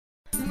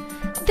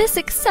This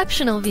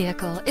exceptional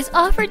vehicle is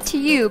offered to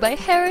you by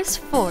Harris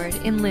Ford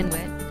in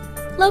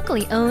Lynnwood.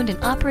 Locally owned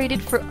and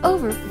operated for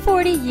over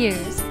 40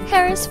 years,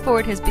 Harris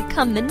Ford has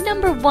become the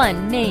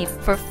 #1 name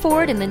for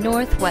Ford in the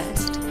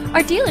Northwest.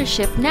 Our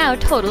dealership now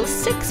totals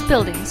 6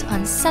 buildings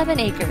on 7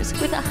 acres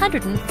with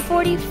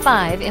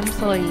 145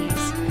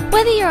 employees.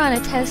 Whether you're on a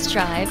test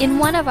drive in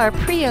one of our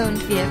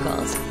pre-owned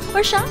vehicles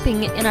or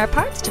shopping in our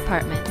parts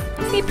department,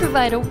 we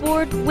provide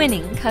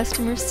award-winning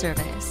customer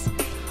service.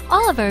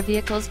 All of our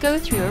vehicles go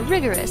through a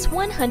rigorous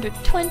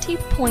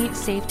 120-point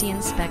safety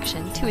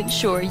inspection to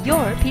ensure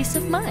your peace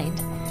of mind.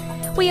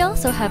 We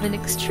also have an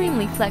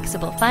extremely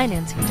flexible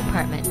financing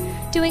department,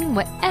 doing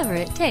whatever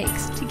it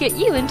takes to get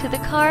you into the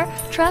car,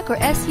 truck, or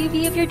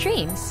SUV of your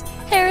dreams.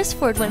 Harris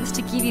Ford wants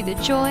to give you the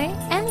joy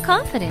and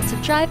confidence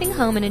of driving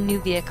home in a new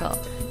vehicle.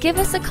 Give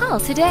us a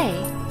call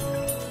today.